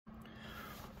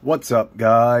What's up,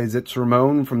 guys? It's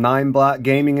Ramon from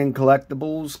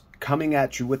NyneBlockGaming&Collectibles coming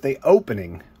at you with the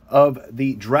opening of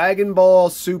the Dragon Ball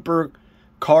Super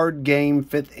Card Game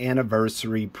 5th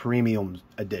Anniversary Premium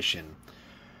Edition.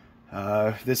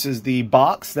 This is the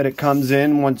box that it comes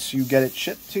in once you get it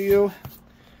shipped to you.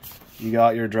 You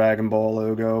got your Dragon Ball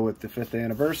logo with the 5th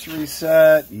Anniversary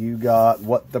set. You got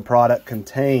what the product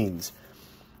contains.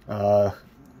 I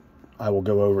will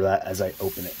go over that as I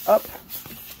open it up.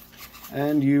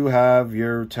 And you have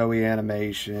your Toei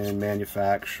Animation,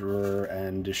 manufacturer,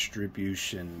 and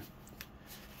distribution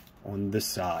on this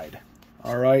side.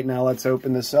 Alright, now let's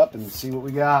open this up and see what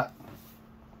we got.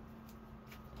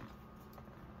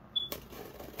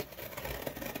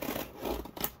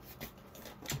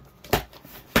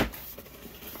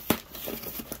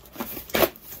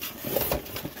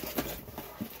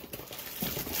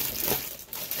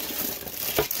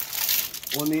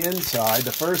 On the inside,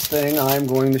 the first thing I'm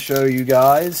going to show you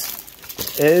guys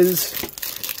is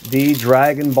the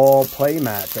Dragon Ball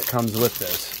playmat that comes with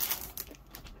this.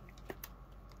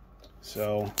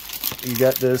 So, you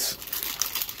get this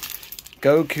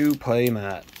Goku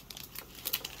playmat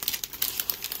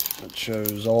that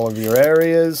shows all of your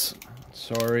areas.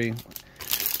 Sorry,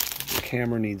 the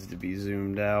camera needs to be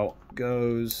zoomed out.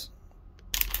 Goes.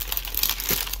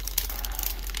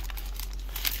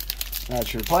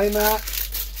 That's your playmat.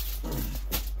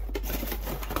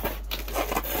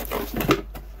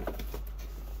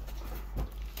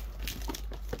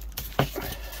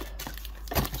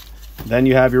 Then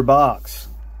you have your box.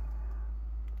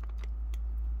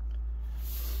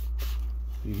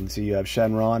 You can see you have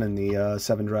Shenron and the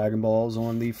 7 Dragon Balls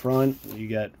on the front. You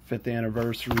get 5th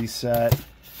Anniversary set.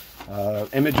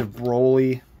 Image of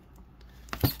Broly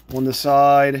on the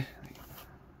side.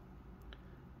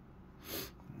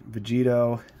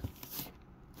 Vegito.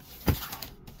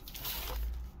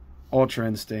 Ultra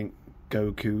Instinct,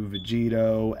 Goku,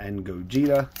 Vegito, and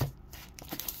Gogeta.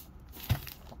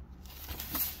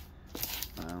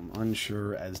 I'm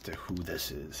unsure as to who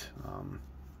this is.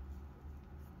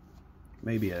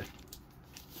 Maybe a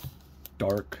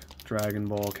dark Dragon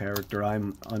Ball character.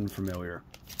 I'm unfamiliar.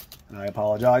 And I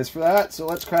apologize for that. So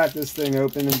let's crack this thing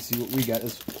open and see what we get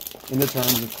in the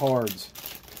terms of cards.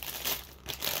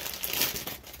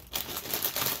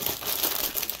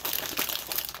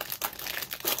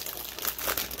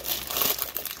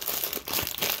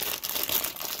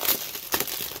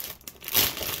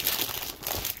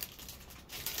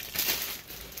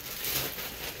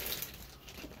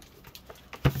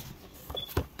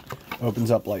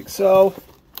 Opens up like so.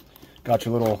 Got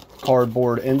your little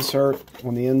cardboard insert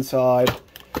on the inside.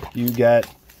 You get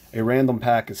a random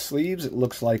pack of sleeves. It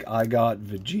looks like I got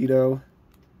Vegito,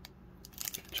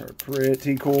 which are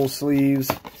pretty cool sleeves.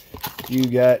 You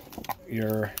get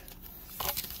your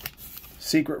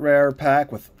secret rare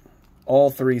pack with all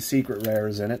 3 secret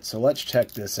rares in it. So let's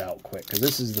check this out quick, because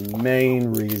this is the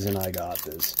main reason I got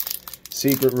this.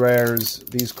 Secret rares,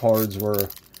 these cards were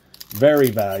very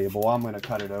valuable. I'm going to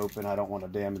cut it open. I don't want to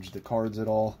damage the cards at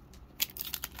all.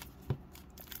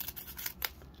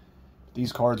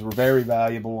 These cards were very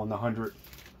valuable in the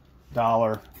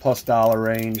 $100 plus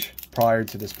range prior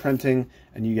to this printing,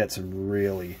 and you get some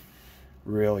really,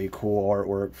 really cool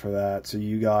artwork for that. So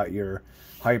you got your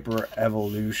Hyper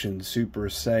Evolution Super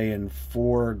Saiyan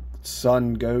 4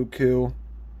 Son Goku.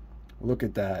 Look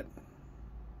at that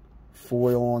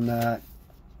foil on that.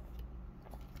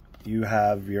 You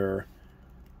have your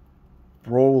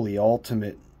Broly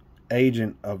Ultimate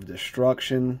Agent of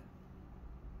Destruction.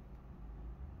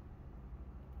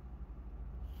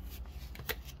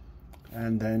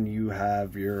 And then you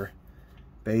have your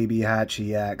Baby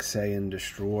Hachiyak Saiyan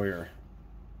Destroyer.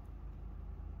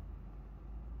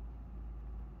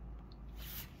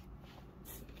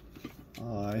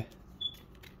 I'm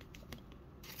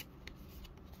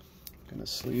gonna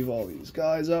sleeve all these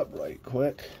guys up right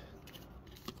quick.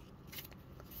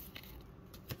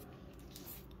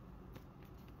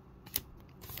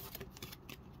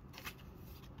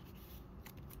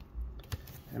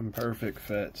 And perfect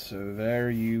fit. So there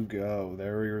you go.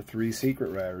 There are your 3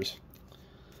 secret rares.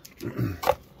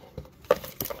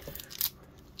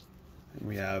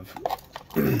 We have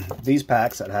these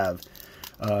packs that have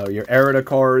your Errata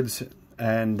cards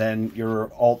and then your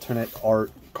alternate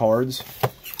art cards.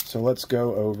 So let's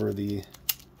go over the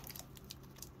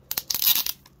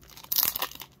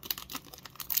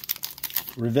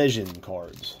revision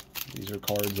cards. These are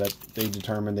cards that they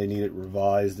determined they needed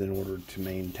revised in order to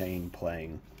maintain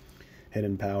playing.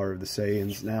 Hidden Power of the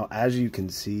Saiyans. Now, as you can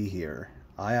see here,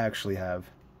 I actually have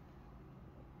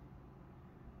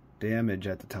damage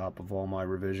at the top of all my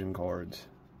revision cards.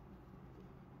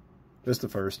 Just the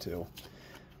first two.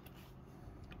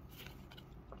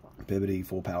 Bibbidi,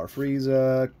 Full Power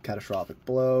Frieza, Catastrophic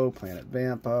Blow, Planet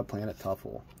Vampa, Planet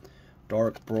Tuffle.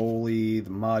 Dark Broly, the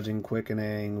Majin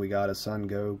Quickening. We got a Sun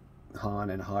Gohan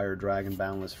and Higher Dragon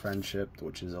Boundless Friendship,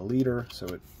 which is a leader, so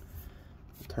it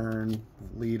turn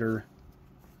leader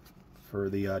for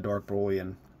the Dark Broly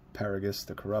and Paragus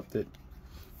the Corrupted.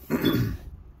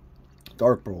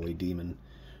 Dark Broly, Demon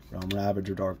Realm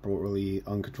Ravager, Dark Broly,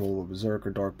 Uncontrollable Berserker,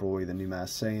 Dark Broly, the new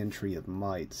Masked Saiyan, Tree of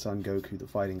Might, Son Goku, the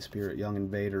Fighting Spirit, Young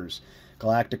Invaders,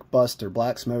 Galactic Buster,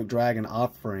 Black Smoke Dragon,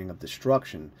 Offering of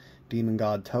Destruction, Demon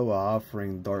God Toa,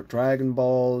 offering Dark Dragon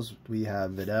Balls. We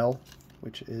have Videl,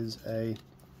 which is a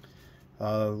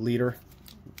leader,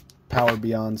 Power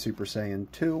Beyond Super Saiyan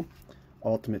 2,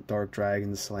 Ultimate Dark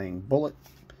Dragon Slaying Bullet,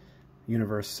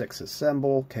 Universe 6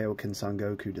 Assemble, Kaioken Son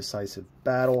Goku Decisive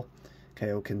Battle,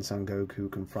 Kaioken Son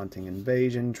Goku Confronting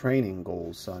Invasion, Training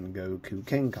Goals Son Goku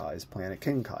Kinkai's Planet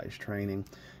Kinkai's Training,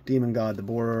 Demon God the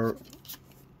Borer,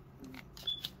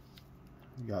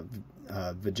 you got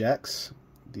Vegex,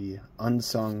 the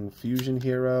Unsung Fusion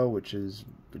Hero, which is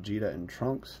Vegeta and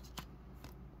Trunks.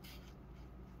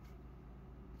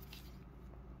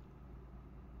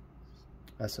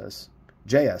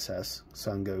 JSS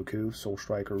Son Goku, Soul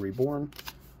Striker Reborn.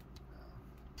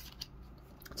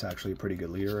 It's actually a pretty good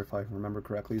leader, if I remember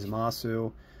correctly.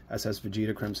 Zamasu, SS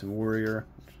Vegeta Crimson Warrior,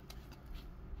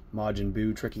 Majin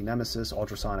Buu Tricky Nemesis,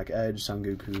 Ultrasonic Edge, Son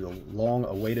Goku, the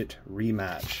long-awaited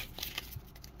rematch.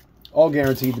 All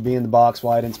guaranteed to be in the box.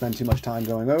 Why I didn't spend too much time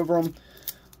going over them.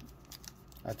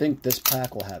 I think this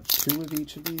pack will have 2 of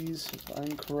each of these, if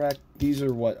I'm correct. These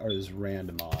are what is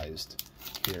randomized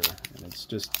here. And it's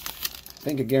just, I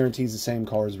think it guarantees the same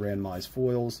cards, randomized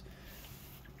foils.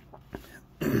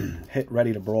 Hit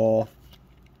Ready to Brawl,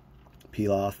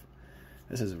 Pilaf.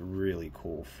 This is really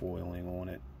cool foiling on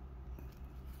it.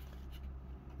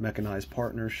 Mechanized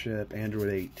Partnership, Android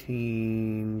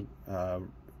 18,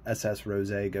 SS Rose,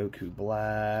 Goku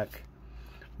Black,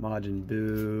 Majin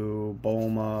Buu,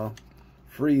 Bulma,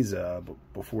 Frieza,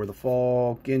 Before the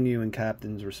Fall, Ginyu and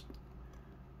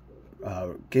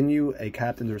Ginyu, A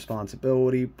Captain's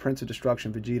Responsibility, Prince of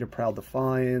Destruction, Vegeta, Proud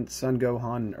Defiance, Son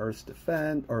Gohan and Earth's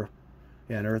Defense,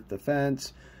 Earth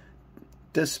Defense,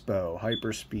 Dispo,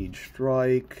 Hyperspeed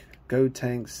Strike,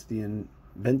 Gotenks, the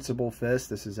Invincible Fist.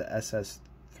 This is a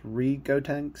SS3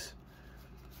 Gotenks.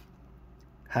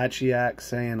 Hachiak,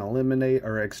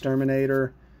 Saiyan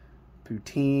Exterminator,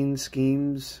 Poutine,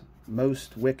 Schemes,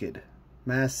 Most Wicked,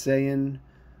 Masked Saiyan,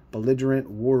 Belligerent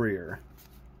Warrior.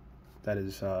 That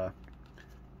is, I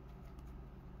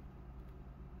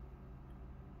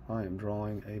am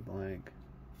drawing a blank.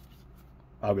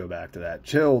 I'll go back to that.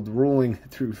 Chilled, Ruling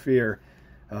Through Fear.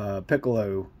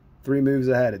 Piccolo, 3 moves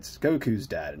ahead. It's Goku's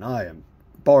dad, and I am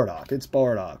Bardock. It's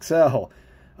Bardock. Cell,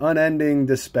 Unending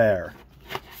Despair.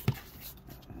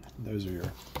 Those are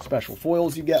your special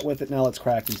foils you get with it. Now let's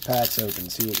crack these packs open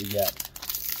and see what we get.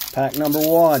 Pack number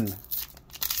 1.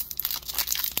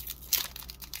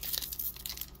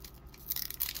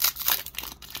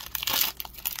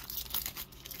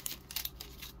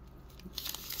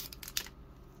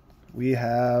 We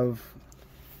have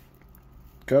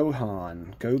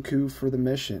Gohan, Goku for the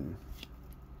Mission,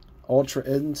 Ultra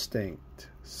Instinct,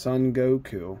 Son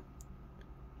Goku,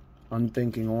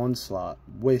 Unthinking Onslaught,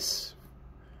 Whis,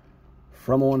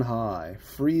 From On High,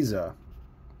 Frieza,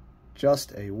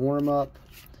 Just a Warm-Up,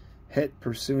 Hit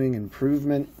Pursuing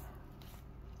Improvement,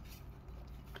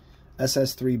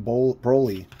 SS3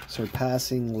 Broly,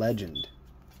 Surpassing Legend.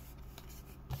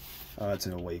 It's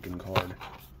an Awaken card.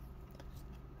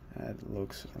 That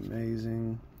looks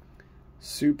amazing.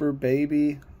 Super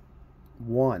Baby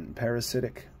 1,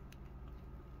 Parasitic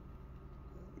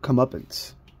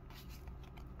Comeuppance.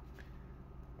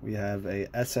 We have a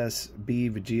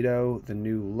SSB Vegito, the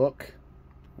new look.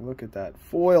 Look at that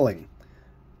foiling.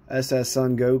 SS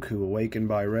Son Goku, Awakened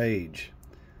by Rage.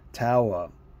 Towa,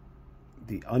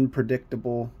 the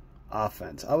Unpredictable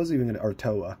Offense. I was even going to, or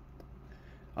Toa.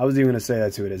 I was even going to say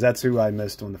that's who it is. That's who I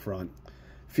missed on the front.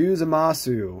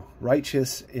 Fusamasu,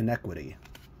 Righteous Inequity.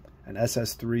 And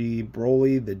SS3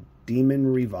 Broly, the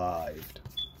Demon Revived.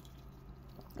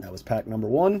 That was pack number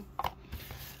 1.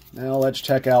 Now let's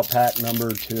check out pack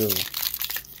number 2.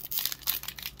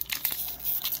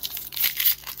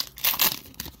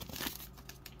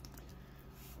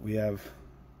 We have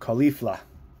Caulifla,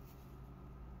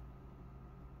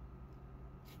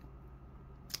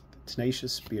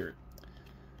 Tenacious Spirit.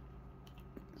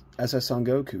 SS Son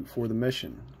Goku, For the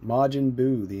Mission. Majin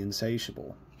Buu, the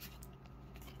Insatiable.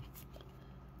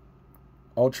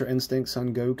 Ultra Instinct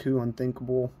Son Goku,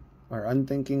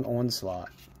 Unthinking Onslaught.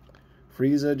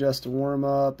 Frieza, just to warm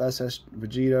up. SS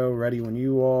Vegito, ready when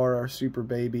you are. Our Super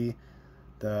Baby.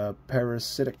 The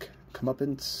Parasitic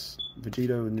Comeuppance.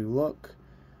 Vegito, new look.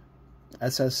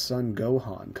 SS Son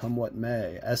Gohan, come what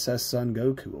may. SS Son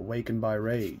Goku, awakened by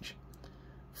rage.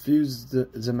 Fused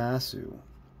Zamasu,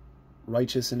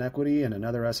 righteous inequity, and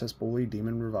another SS Bully,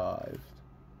 demon revived.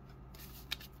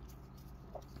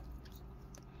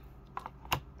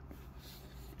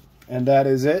 And that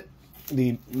is it.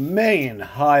 The main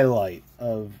highlight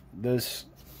of this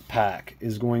pack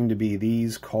is going to be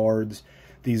these cards.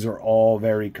 These are all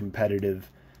very competitive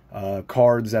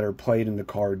cards that are played in the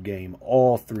card game.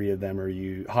 All three of them are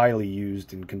highly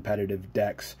used in competitive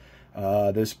decks.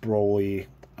 This Broly,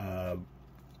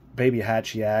 Baby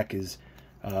Hachiyak is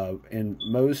in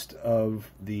most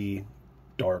of the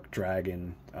Dark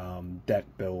Dragon deck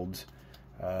builds.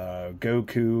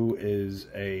 Goku is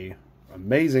a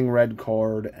amazing red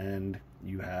card, and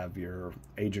you have your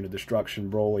Agent of Destruction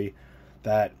Broly.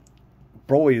 That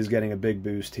Broly is getting a big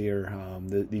boost here.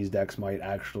 These decks might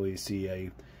actually see a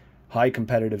high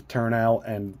competitive turnout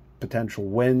and potential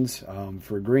wins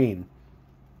for green.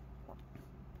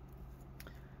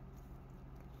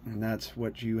 And that's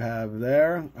what you have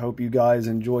there. Hope you guys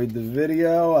enjoyed the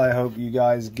video. I hope you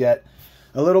guys get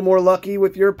a little more lucky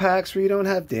with your packs where you don't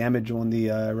have damage on the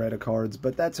Reda cards,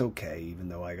 but that's okay, even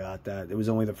though I got that. It was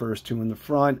only the first two in the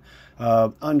front.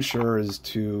 Unsure as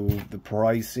to the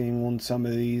pricing on some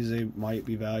of these. They might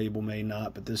be valuable, may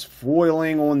not, but this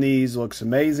foiling on these looks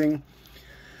amazing.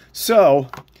 So,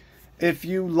 if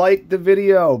you liked the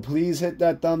video, please hit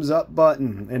that thumbs up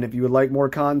button. And if you would like more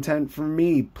content from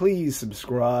me, please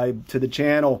subscribe to the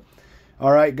channel.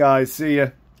 Alright guys, see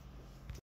ya.